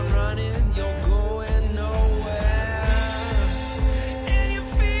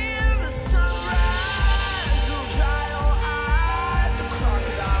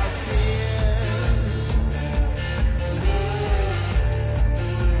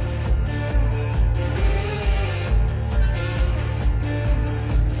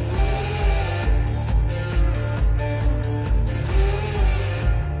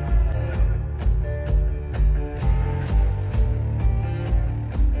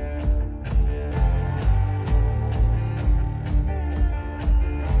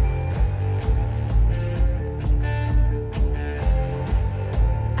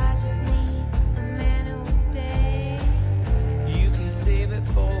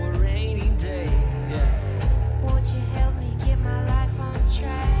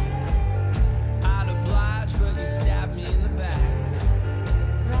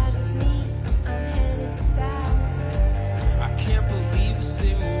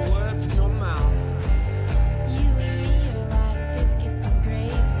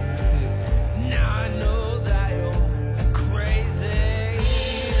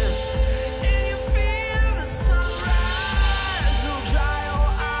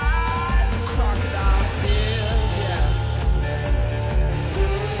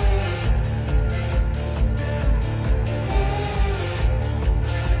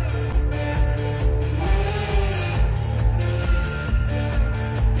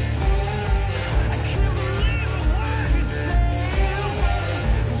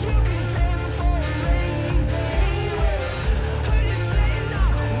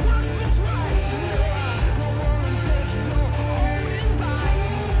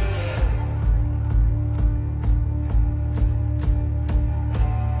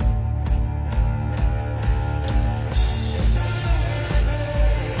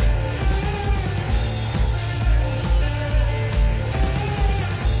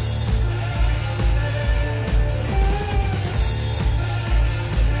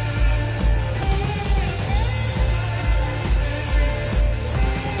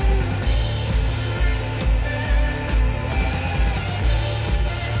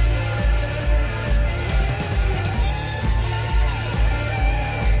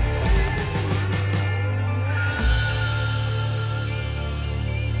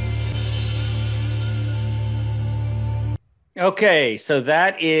 Okay, so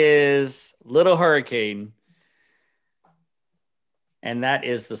that is Little Hurricane, and that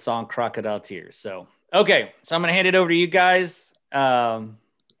is the song Crocodile Tears. So, okay, so I'm going to hand it over to you guys.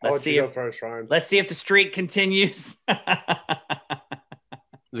 Let's see if, go first, Ryan. Let's see if the streak continues.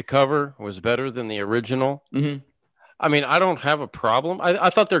 The cover was better than the original. Mm-hmm. I mean, I don't have a problem. I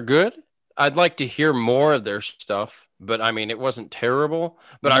thought they're good. I'd like to hear more of their stuff, but I mean, it wasn't terrible.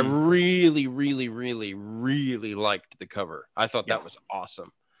 But I really, really, really, really liked the cover. I thought that was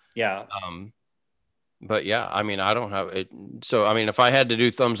awesome. Yeah. But yeah, I mean, I don't have it. So, I mean, if I had to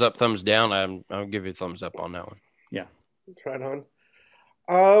do thumbs up, thumbs down, I'll give you a thumbs up on that one. Yeah. Right on.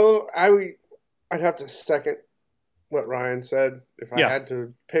 I'd have to second what Ryan said. If I had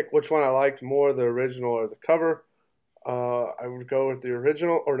to pick which one I liked more, the original or the cover, I would go with the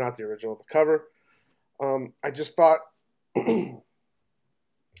original, or not the original, the cover. I just thought,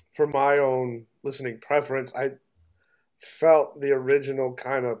 for my own listening preference, I felt the original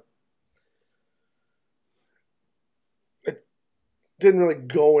kind of, it didn't really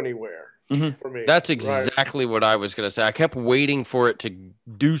go anywhere. For me. That's exactly what I was going to say. I kept waiting for it to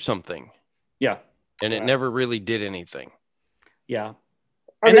do something. Yeah. And it never really did anything. Yeah.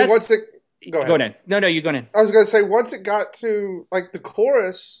 I mean, once it... Go ahead. No, you go ahead. I was going to say, once it got to, like, the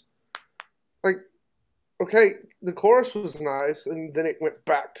chorus, like, okay, the chorus was nice, and then it went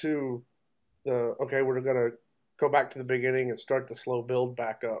back to okay, we're going to go back to the beginning and start the slow build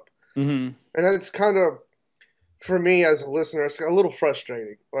back up. Mm-hmm. And it's kind of... For me as a listener, it's a little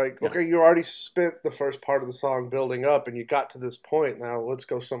frustrating. Like, okay, you already spent the first part of the song building up, and you got to this point. Now let's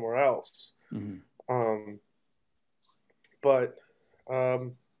go somewhere else. Mm-hmm.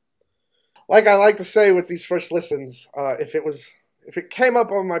 Like I like to say with these first listens, if it came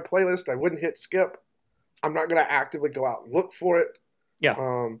up on my playlist, I wouldn't hit skip. I'm not going to actively go out and look for it. Yeah.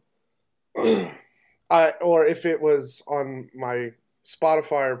 Or if it was on my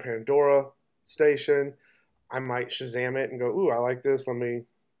Spotify or Pandora station, I might Shazam it and go, ooh, I like this. Let me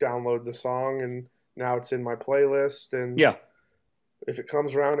download the song, and now it's in my playlist. And if it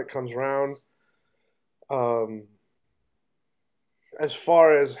comes around, it comes around. As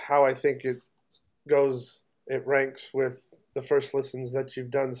far as how I think it goes, it ranks with the first listens that you've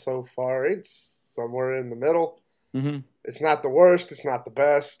done so far. It's somewhere in the middle. Mm-hmm. It's not the worst. It's not the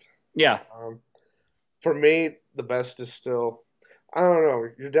best. Yeah. For me, the best is still... I don't know.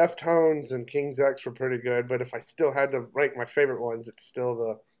 Your Deftones and King's X were pretty good, but if I still had to rank my favorite ones, it's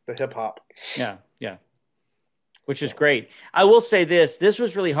still the hip hop. Yeah. Which is great. I will say this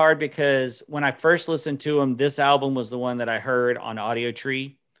was really hard because when I first listened to them, this album was the one that I heard on Audio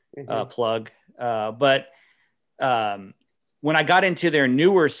Tree plug. But when I got into their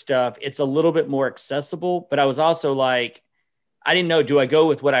newer stuff, it's a little bit more accessible, but I was also like, I didn't know, do I go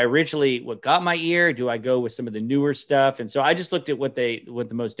with what got my ear? Do I go with some of the newer stuff? And so I just looked at what the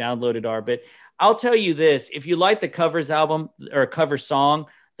most downloaded are. But I'll tell you this, if you like the covers album or cover song,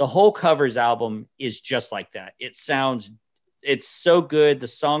 the whole covers album is just like that. It's so good. The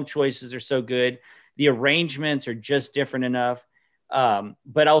song choices are so good. The arrangements are just different enough.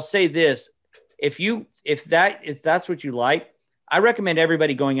 But I'll say this, if that's what you like, I recommend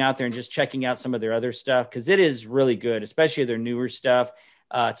everybody going out there and just checking out some of their other stuff, because it is really good, especially their newer stuff.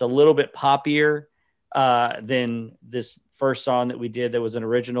 It's a little bit poppier than this first song that we did that was an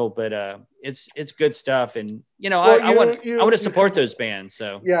original, but it's good stuff. And I want to support those bands.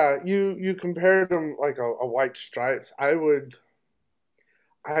 So yeah, you compared them like a White Stripes. I would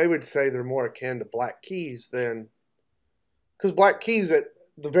say they're more akin to Black Keys because Black Keys at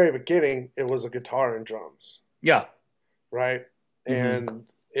the very beginning, it was a guitar and drums. Yeah. Right. And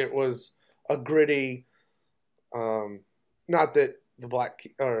it was a gritty, not that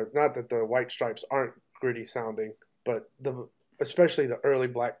the White Stripes aren't gritty sounding, but especially the early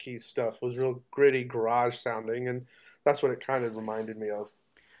Black Keys stuff was real gritty garage sounding, and that's what it kind of reminded me of.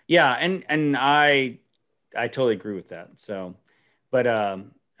 Yeah, and I totally agree with that. So, but I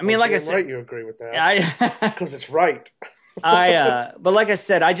mean, like I said, right, you agree with that because it's right. But like I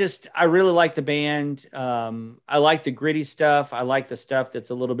said, I really like the band. I like the gritty stuff. I like the stuff that's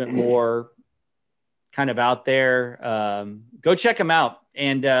a little bit more kind of out there. Go check them out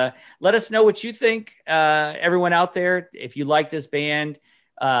and let us know what you think. Everyone out there, if you like this band,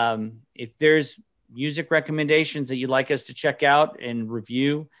 if there's music recommendations that you'd like us to check out and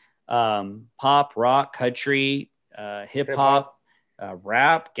review, pop, rock, country, hip hop,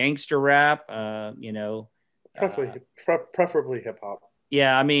 rap, gangster rap, preferably hip hop.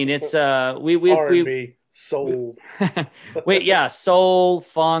 Yeah, I mean it's we R&B, soul. Wait, yeah, soul,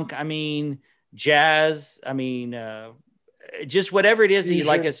 funk. I mean jazz. I mean just whatever it is Fusion. that you'd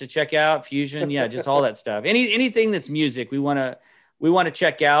like us to check out. Fusion. Yeah. Just all that stuff. Anything that's music we want to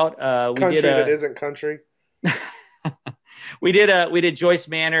check out. Country that isn't country. We did Joyce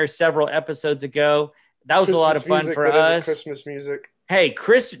Manor several episodes ago. That was Christmas a lot of fun for us. Christmas music. Hey,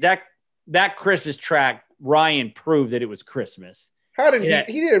 that Christmas track, Ryan proved that it was Christmas. How did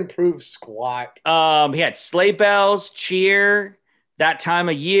he didn't prove squat. He had Sleigh Bells, Cheer, That Time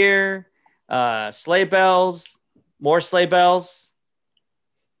of Year, Sleigh Bells, more Sleigh Bells.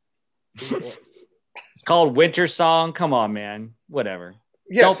 It's called Winter Song. Come on, man. Whatever.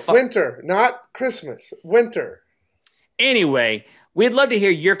 Yes, winter, not Christmas. Winter. Anyway, we'd love to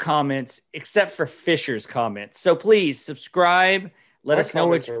hear your comments, except for Fisher's comments. So please subscribe. Let us know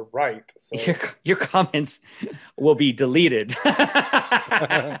what are right. So. Your comments will be deleted.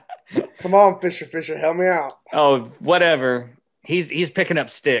 Come on, Fisher, help me out. Oh, whatever. He's picking up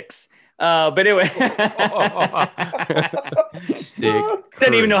sticks. But anyway,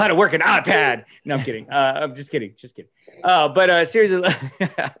 doesn't even know how to work an iPad. No, I'm kidding. I'm just kidding. But seriously,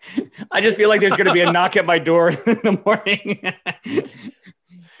 I just feel like there's going to be a knock at my door in the morning.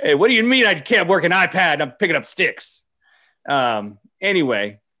 Hey, what do you mean I can't work an iPad? I'm picking up sticks.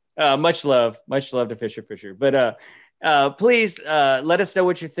 Anyway, much love to Fisher. But please let us know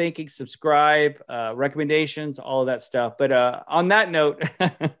what you're thinking. Subscribe, recommendations, all of that stuff. But on that note,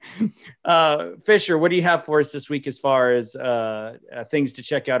 Fisher, what do you have for us this week as far as things to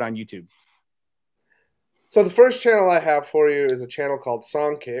check out on YouTube? So the first channel I have for you is a channel called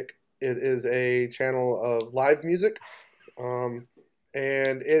Songkick. It is a channel of live music, and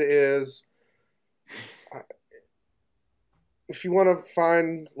it is. If you want to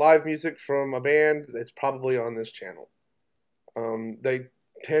find live music from a band, it's probably on this channel. They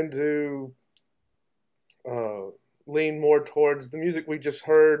tend to lean more towards the music we just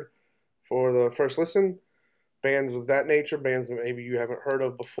heard for the first listen, bands of that nature, bands that maybe you haven't heard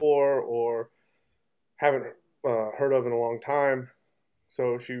of before or haven't heard of in a long time.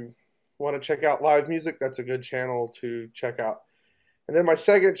 So if you want to check out live music, that's a good channel to check out. And then my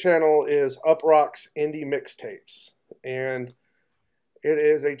second channel is Uproxx Indie Mixtapes. And it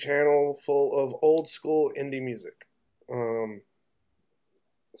is a channel full of old school indie music.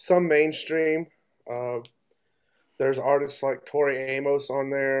 Some mainstream. There's artists like Tori Amos on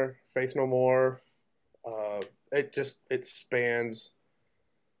there, Faith No More. It spans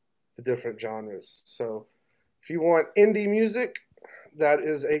the different genres. So if you want indie music, that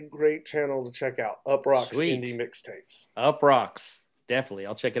is a great channel to check out. Uproxx Indie Mixtapes. Uproxx. Definitely.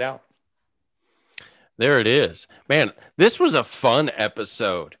 I'll check it out. There it is. Man, this was a fun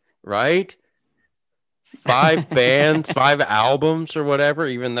episode, right? 5 bands, 5 albums or whatever,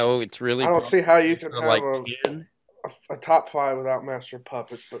 even though it's really... I don't see how you can have like a top 5 without Master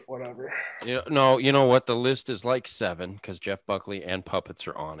Puppets, but whatever. You know what? The list is like 7 because Jeff Buckley and Puppets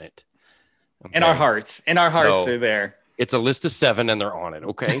are on it. Okay. In our hearts. They're there. It's a list of 7 and they're on it.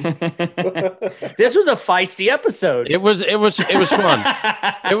 Okay. This was a feisty episode. It was fun.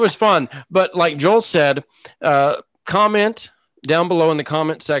 It was fun. But like Joel said, comment down below in the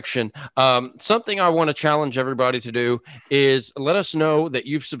comment section. Something I want to challenge everybody to do is let us know that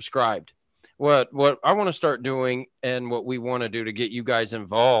you've subscribed. What I want to start doing and what we want to do to get you guys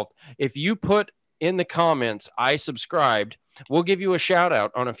involved. If you put in the comments, I subscribed, we'll give you a shout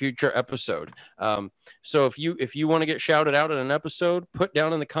out on a future episode. So if you want to get shouted out in an episode, put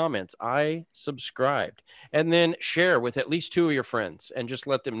down in the comments, I subscribed, and then share with at least 2 of your friends and just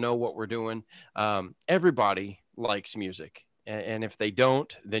let them know what we're doing. Everybody likes music. And if they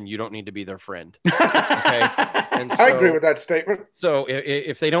don't, then you don't need to be their friend. Okay. And so, I agree with that statement. So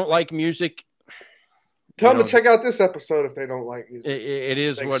if they don't like music, tell them to check out this episode if they don't like music. It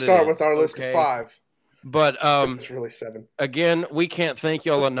is they what it is. Start with our list of 5. But it's really 7. Again, we can't thank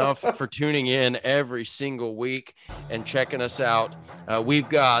y'all enough for tuning in every single week and checking us out. We've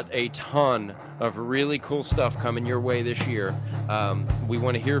got a ton of really cool stuff coming your way this year. We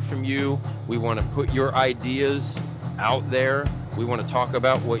want to hear from you. We want to put your ideas out there. We want to talk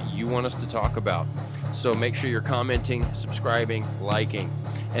about what you want us to talk about. So make sure you're commenting, subscribing, liking.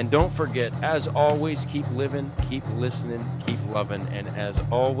 And don't forget, as always, keep living, keep listening, keep loving, and as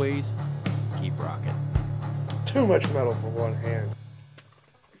always, keep rocking. Too much metal for one hand.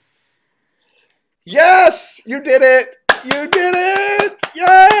 Yes! You did it! You did it!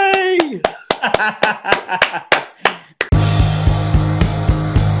 Yay!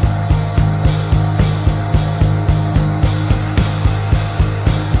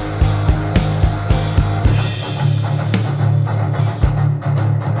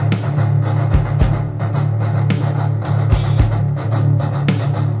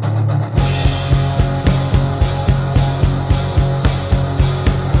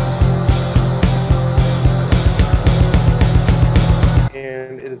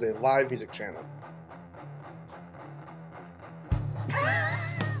 live music channel.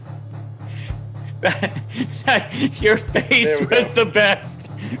 Your face was the best.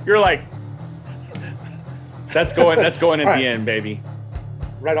 You're like, that's going at the end, baby.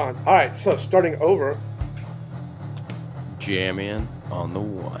 Right on. All right, so starting over. Jam in on the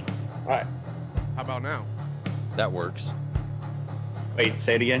one. All right. How about now? That works. Wait,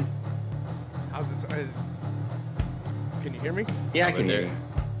 say it again. How's this? Can you hear me? Yeah, I can hear you.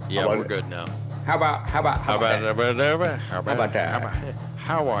 Yeah, we're good now. How about that? How about that?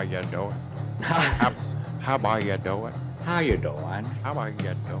 How are you doing? How about you doing? How you doing? How are you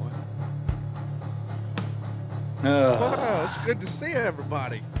doing? Oh, it's good to see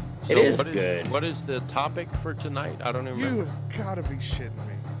everybody. It is good. What is the topic for tonight? I don't even remember. You've got to be shitting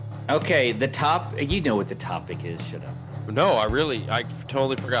me. Okay, you know what the topic is, shut up. No, I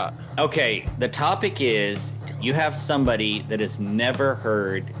totally forgot. Okay, the topic is you have somebody that has never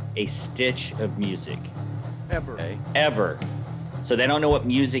heard a stitch of music. Ever. Okay. Ever. So they don't know what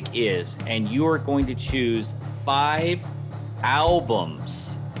music is. And you are going to choose 5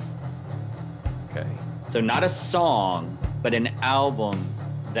 albums. Okay. So not a song, but an album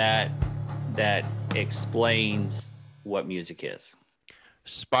that explains what music is.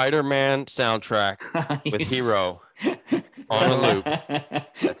 Spider-Man soundtrack with Hero on a loop.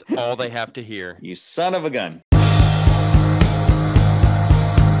 That's all they have to hear. You son of a gun.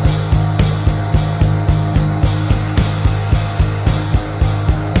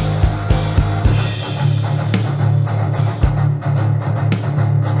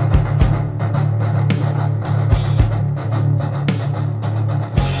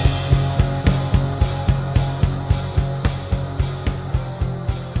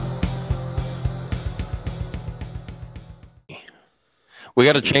 We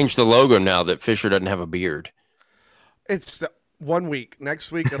got to change the logo now that Fisher doesn't have a beard. It's 1 week.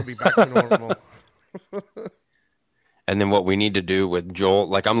 Next week, it'll be back to normal. And then what we need to do with Joel,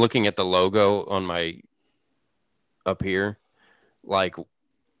 like I'm looking at the logo on my up here, like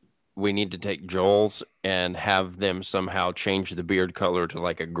we need to take Joel's and have them somehow change the beard color to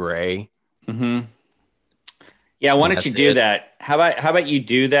like a gray. Mm-hmm. Yeah, why don't you do that? How about you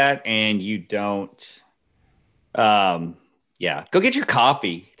do that and you don't yeah, go get your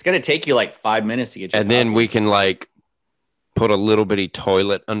coffee. It's going to take you like 5 minutes to get your coffee. And then we can like put a little bitty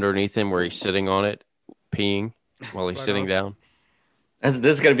toilet underneath him where he's sitting on it, peeing while he's sitting down. This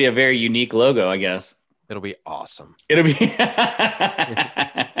is going to be a very unique logo, I guess. It'll be awesome. It'll be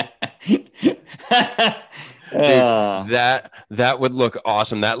Dude, that would look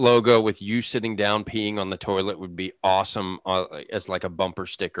awesome. That logo with you sitting down peeing on the toilet would be awesome as like a bumper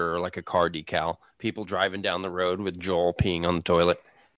sticker or like a car decal. People driving down the road with Joel peeing on the toilet.